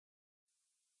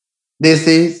This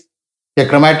is a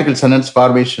grammatical sentence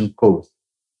formation course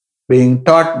being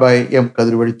taught by M.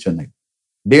 Kadrivadi Chennai.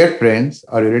 Dear friends,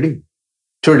 are you ready?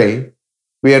 Today,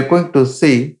 we are going to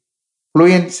see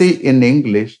Fluency in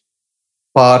English,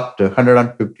 part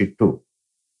 152.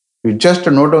 You just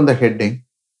note on the heading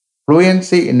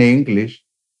Fluency in English,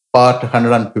 part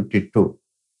 152.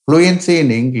 Fluency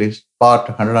in English, part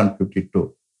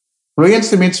 152.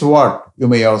 Fluency means what, you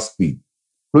may ask me.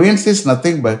 Fluency is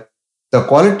nothing but the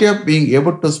quality of being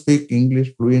able to speak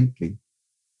English fluently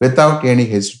without any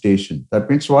hesitation. That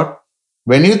means what?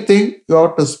 When you think you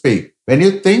have to speak,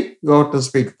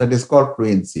 that is called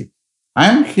fluency. I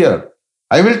am here.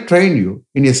 I will train you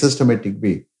in a systematic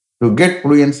way to get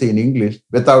fluency in English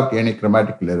without any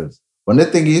grammatical errors. Only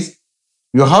thing is,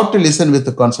 you have to listen with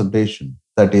the concentration.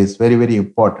 That is very, very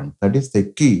important. That is the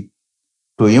key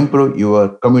to improve your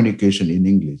communication in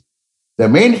English. The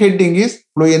main heading is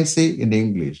Fluency in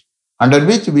English, under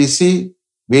which we see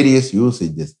various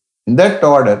usages. In that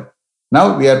order,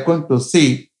 now we are going to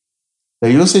see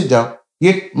the usage of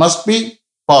it must be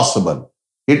possible.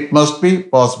 It must be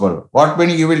possible. What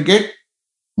meaning you will get?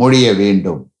 Mudiya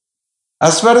vendum.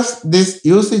 As far as this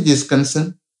usage is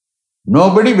concerned,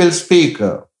 nobody will speak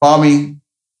forming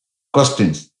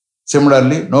questions.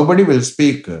 Similarly, nobody will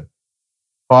speak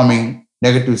forming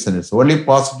negative sentences, only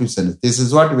positive sentences. This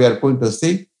is what we are going to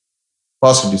see,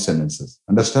 positive sentences.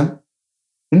 Understand?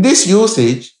 In this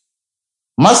usage,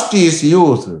 must is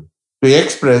used to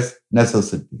express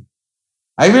necessity.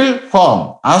 I will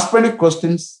form as many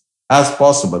questions as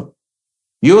possible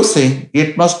using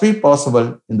it must be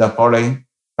possible in the following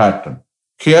pattern.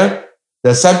 Here,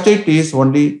 the subject is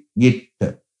only it.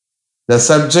 The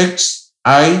subjects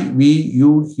I, we,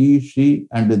 you, he, she,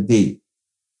 and they,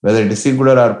 whether it is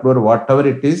singular or plural, whatever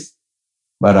it is,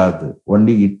 barad,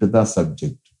 only it the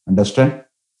subject. Understand?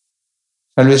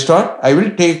 Shall we start? I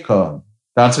will take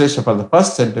translation for the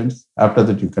first sentence. After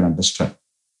that, you can understand.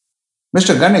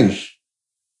 Mr. Ganesh,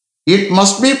 it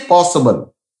must be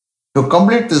possible to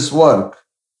complete this work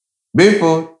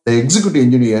before the executive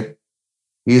engineer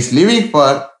is leaving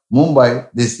for Mumbai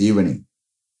this evening.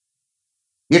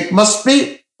 It must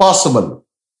be possible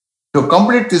to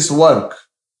complete this work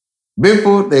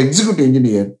before the executive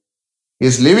engineer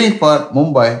is leaving for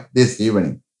Mumbai this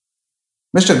evening.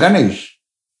 Mr. Ganesh,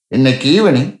 இன்னைக்கு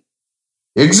evening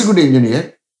executive engineer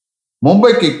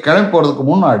மும்பைக்கு கிளம்பி போறதுக்கு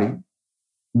முன்னாடி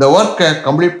இந்த ஒர்க்கை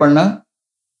complete பண்ண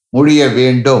முடிய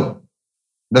வேண்டும்.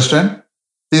 Understand?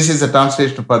 This is a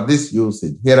translation for this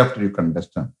usage. Hereafter you can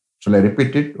understand. Shall I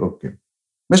repeat it? Okay.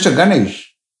 Mr. Ganesh,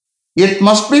 it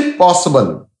must be possible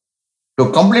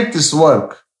to complete this work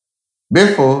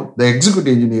before the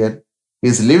executive engineer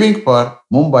is leaving for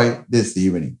Mumbai this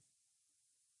evening.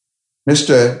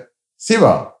 Mr.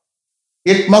 Siva,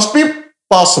 it must be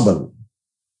possible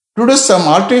to do some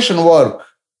alteration work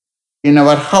in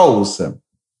our house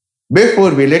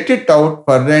before we let it out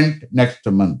for rent next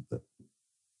month.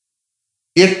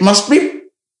 It must be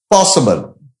possible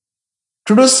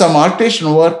to do some alteration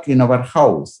work in our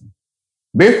house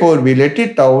before we let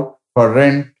it out for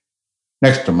rent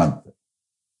next month.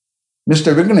 Mr.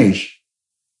 Vignesh,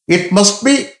 it must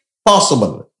be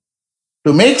possible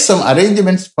to make some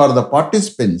arrangements for the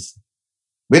participants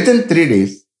within 3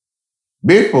 days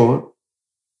before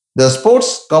the sports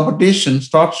competition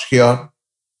starts here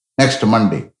next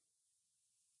Monday.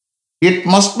 It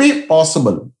must be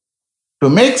possible to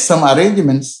make some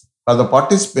arrangements for the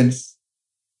participants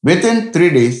within 3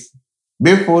 days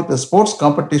before the sports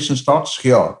competition starts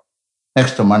here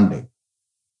next Monday.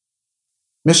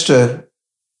 Mr.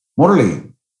 Murali,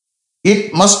 it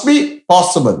must be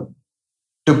possible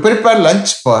to prepare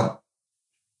lunch for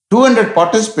 200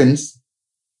 participants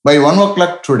by 1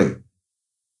 o'clock today.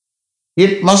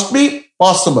 It must be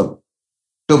possible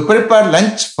to prepare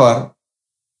lunch for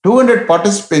 200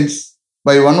 participants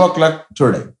by 1 o'clock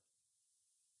today.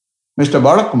 Mr.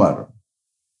 Balakumar,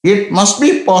 it must be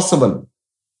possible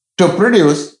to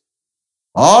produce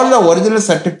all the original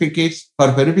certificates for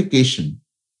verification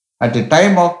at the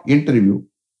time of interview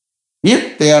if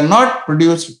they are not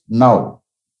produced now.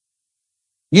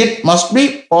 It must be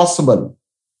possible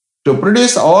to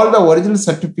produce all the original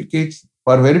certificates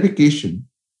for verification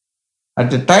at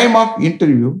the time of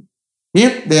interview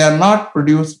if they are not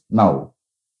produced now.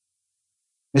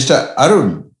 Mr. Arun,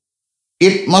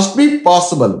 it must be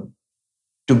possible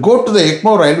to go to the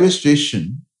Ekmo railway station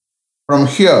from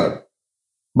here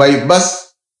by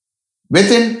bus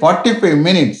within 45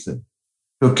 minutes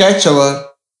to catch our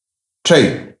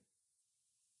train.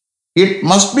 It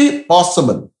must be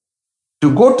possible to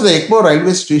go to the Ekmo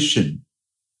railway station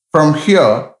from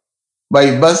here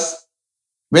by bus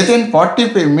within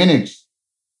 45 minutes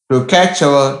to catch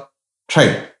our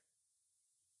train.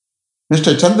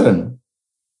 Mr. Chandran,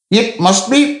 it must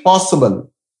be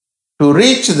possible to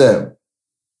reach the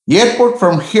airport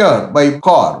from here by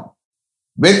car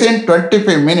within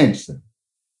 25 minutes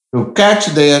to catch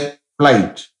their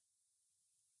flight.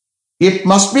 It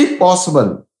must be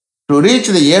possible to reach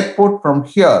the airport from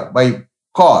here by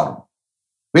car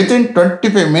within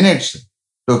 25 minutes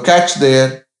to catch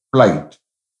their flight.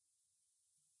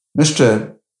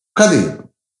 Mr. Kadir,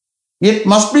 it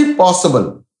must be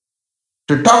possible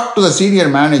to talk to the senior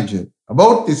manager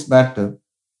about this matter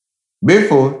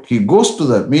before he goes to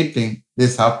the meeting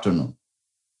this afternoon.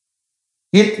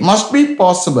 It must be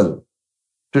possible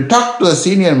to talk to the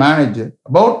senior manager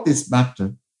about this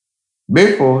matter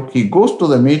before he goes to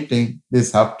the meeting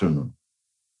this afternoon.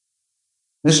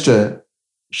 Mr.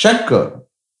 Shankar,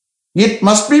 it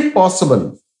must be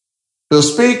possible to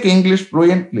speak English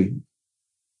fluently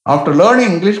after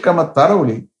learning English grammar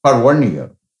thoroughly for 1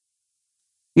 year.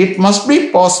 It must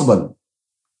be possible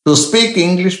to speak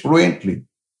English fluently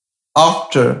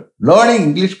after learning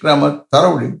English grammar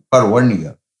thoroughly for 1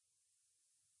 year.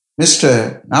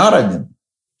 Mr. Nagarajan,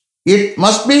 it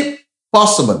must be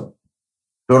possible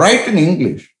to write in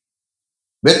English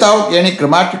without any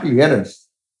grammatical errors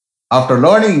after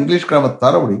learning English grammar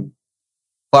thoroughly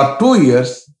for 2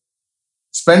 years,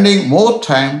 spending more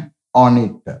time on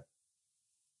it.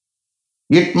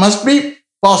 It must be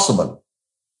possible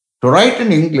to write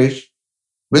in English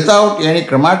without any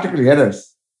grammatical errors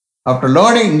after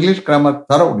learning English grammar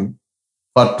thoroughly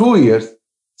for 2 years,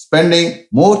 spending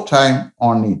more time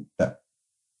on it.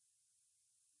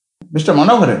 Mr.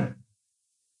 Manoharan,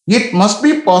 it must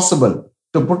be possible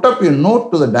to put up a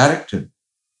note to the director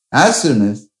as soon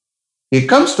as he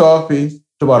comes to office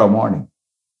tomorrow morning.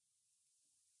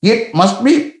 It must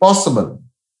be possible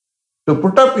to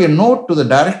put up a note to the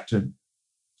director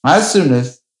as soon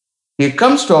as he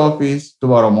comes to office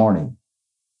tomorrow morning.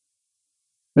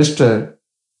 Mr.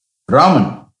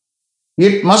 Raman,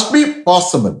 it must be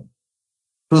possible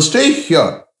to stay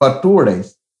here for 2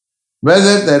 days,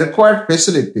 whether the required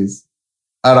facilities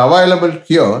are available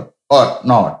here or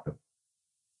not.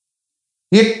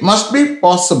 It must be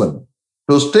possible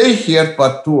to stay here for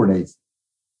 2 days,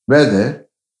 whether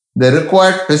the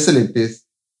required facilities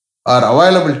are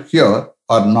available here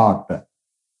or not.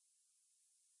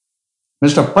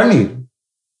 Mr. Panir,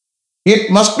 it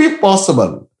must be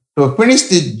possible to finish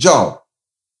the job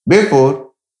before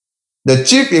the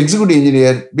chief executive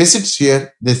engineer visits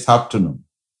here this afternoon.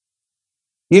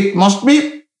 It must be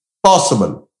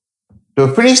possible to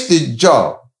finish the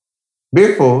job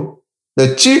before the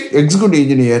chief executive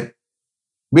engineer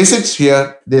visits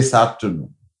here this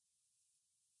afternoon.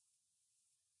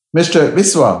 Mr.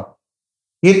 Viswa,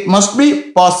 it must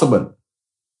be possible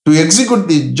to execute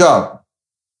the job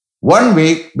 1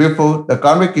 week before the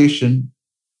convocation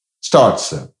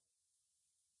starts.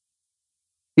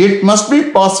 It must be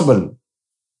possible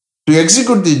to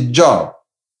execute the job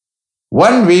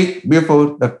 1 week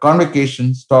before the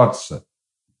convocation starts.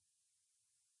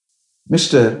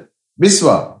 Mr.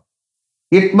 Viswa,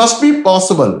 it must be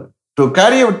possible to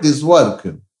carry out this work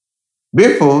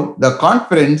before the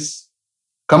conference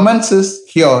commences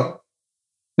here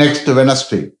next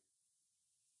Wednesday.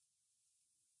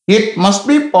 It must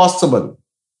be possible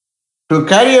to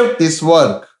carry out this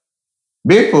work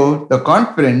before the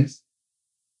conference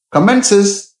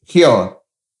commences here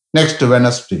next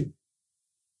Wednesday.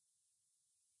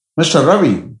 Mr.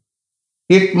 Ravi,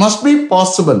 it must be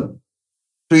possible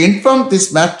to inform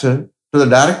this matter to the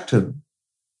director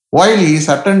while he is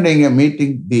attending a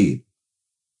meeting there.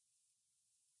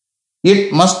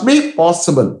 It must be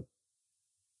possible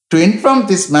to inform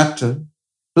this matter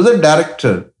to the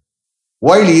director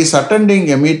while he is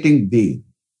attending a meeting there.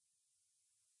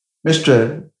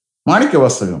 Mr.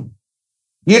 Manikavasagam,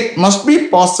 it must be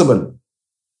possible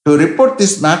to report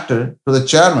this matter to the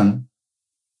chairman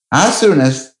as soon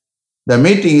as the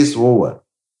meeting is over.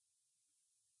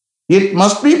 It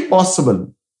must be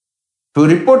possible to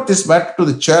report this matter to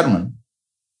the chairman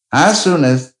as soon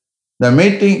as the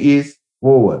meeting is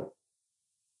over.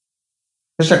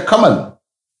 Mr. Kamal,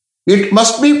 it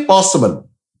must be possible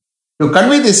to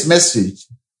convey this message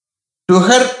to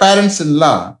her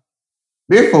parents-in-law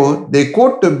before they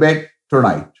go to bed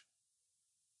tonight.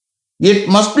 It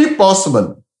must be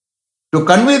possible to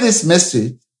convey this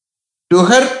message to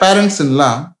her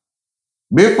parents-in-law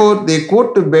before they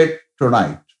go to bed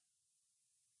tonight.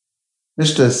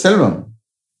 Mr. Selvam,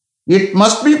 it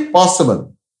must be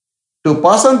possible to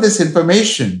pass on this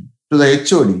information to the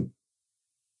HOD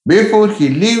before he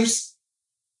leaves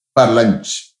for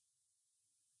lunch.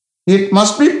 It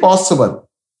must be possible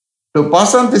to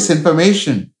pass on this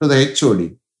information to the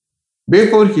HOD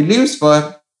before he leaves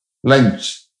for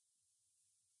lunch.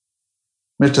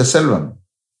 Mr. Selvam,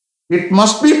 it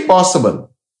must be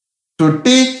possible to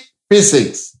teach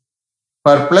physics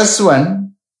for plus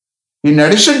one in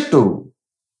addition to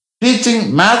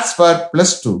teaching maths for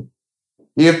plus two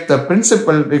if the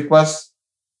principal requests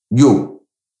you.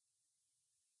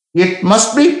 It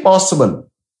must be possible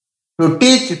to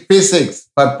teach physics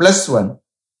for plus one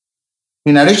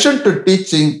in addition to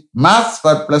teaching maths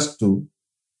for plus two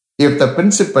if the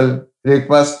principal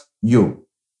requests you.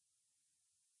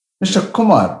 Mr.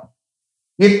 Kumar,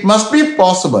 it must be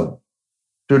possible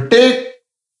to take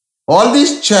all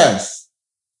these chairs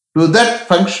to that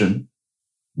function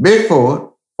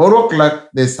before 4 o'clock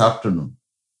this afternoon.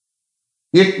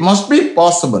 It must be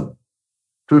possible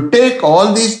to take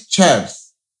all these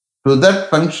chairs to that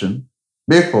function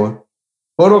before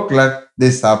 4 o'clock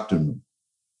this afternoon.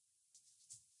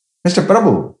 Mr.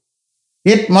 Prabhu,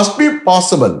 it must be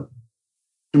possible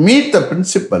to meet the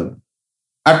principal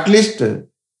at least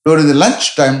during the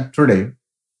lunchtime today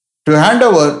to hand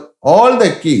over all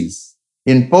the keys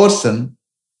in person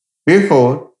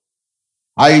before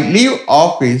I leave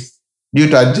office due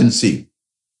to urgency.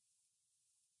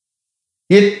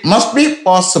 It must be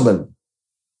possible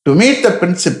to meet the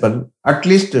principal at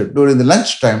least during the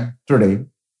lunchtime today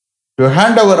to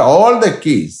hand over all the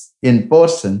keys in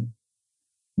person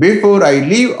before I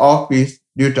leave office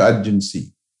due to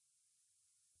urgency.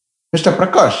 Mr.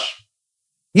 Prakash,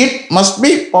 it must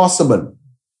be possible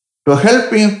to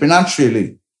help him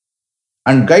financially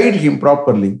and guide him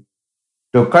properly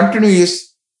to continue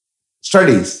his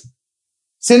studies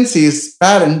since his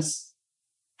parents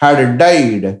had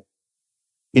died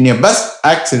in a bus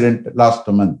accident last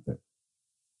month.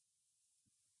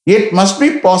 It must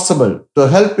be possible to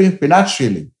help him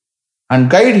financially and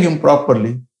guide him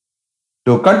properly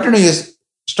to continue his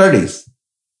studies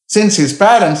since his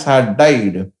parents had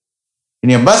died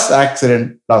in a bus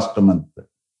accident last month.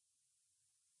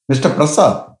 Mr.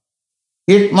 Prasad,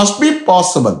 it must be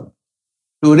possible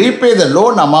to repay the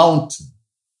loan amount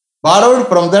borrowed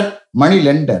from that money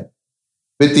lender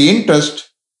with the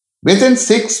interest within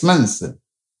 6 months.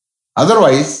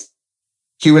 Otherwise,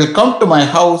 he will come to my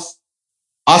house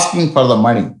asking for the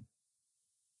money.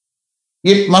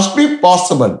 It must be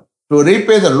possible to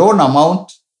repay the loan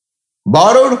amount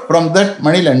borrowed from that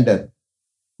money lender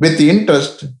with the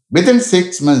interest within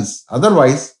 6 months.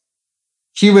 Otherwise,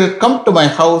 he will come to my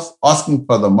house asking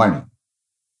for the money.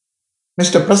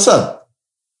 Mr. Prasad,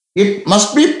 it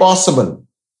must be possible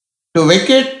to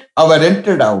vacate our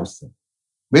rented house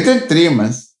within 3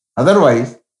 months.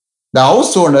 Otherwise, the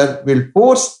house owner will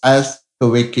force us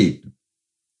to vacate.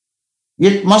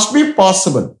 It must be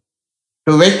possible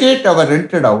to vacate our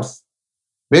rented house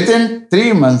within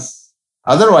 3 months.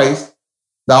 Otherwise,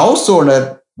 the house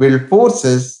owner will force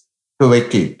us to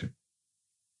vacate.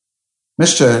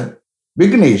 Mr.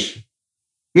 Vignesh,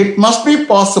 it must be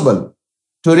possible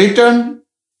to return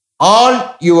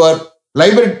all your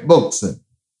library books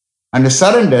and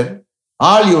surrender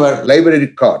all your library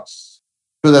cards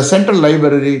to the central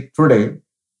library today.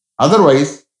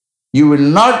 Otherwise, you will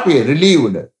not be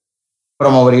relieved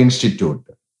from our institute.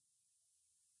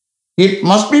 It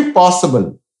must be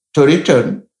possible to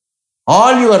return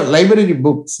all your library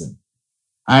books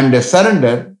and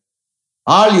surrender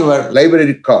all your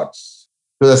library cards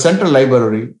to the central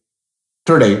library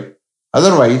today.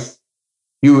 Otherwise,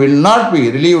 you will not be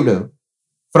relieved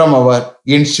from our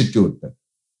institute.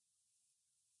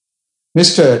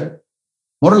 Mr.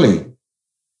 Murali,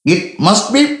 it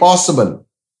must be possible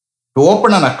to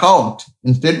open an account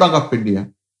in State Bank of India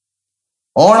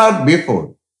on or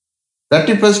before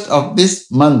 31st of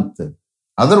this month.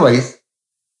 Otherwise,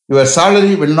 your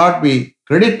salary will not be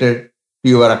credited to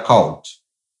your account.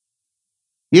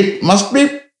 It must be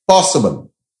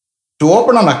possible to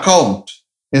open an account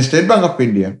in State Bank of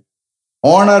India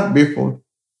on or before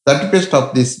 31st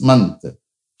of this month.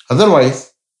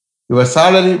 Otherwise, your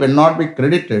salary will not be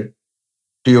credited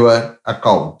to your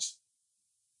account.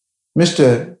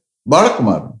 Mr.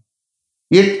 Balakumar,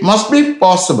 it must be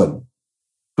possible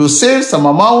to save some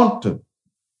amount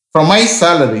from my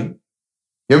salary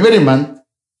every month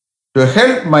to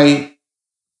help my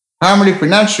family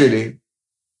financially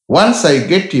once I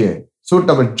get a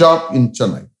suitable job in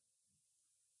Chennai.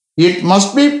 It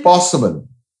must be possible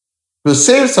to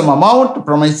save some amount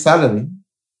from my salary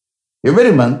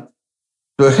every month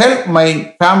to help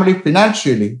my family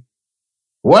financially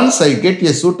once I get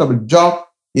a suitable job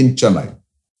in Chennai.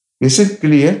 Is it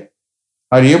clear?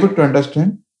 Are you able to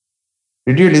understand?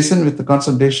 Did you listen with the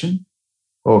concentration?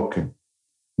 Okay.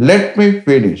 Let me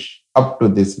finish up to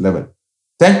this level.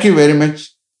 Thank you very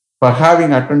much for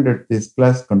having attended this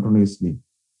class continuously.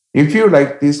 If you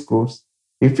like this course,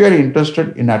 if you are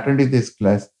interested in attending this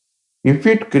class, if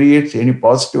it creates any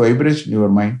positive vibration in your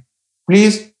mind,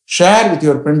 please share with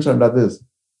your friends and others.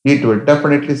 It will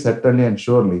definitely, certainly, and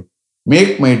surely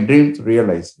make my dreams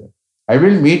realized. I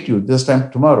will meet you this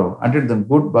time tomorrow. Until then,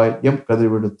 goodbye. M.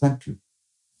 Kadrivedu. Thank you.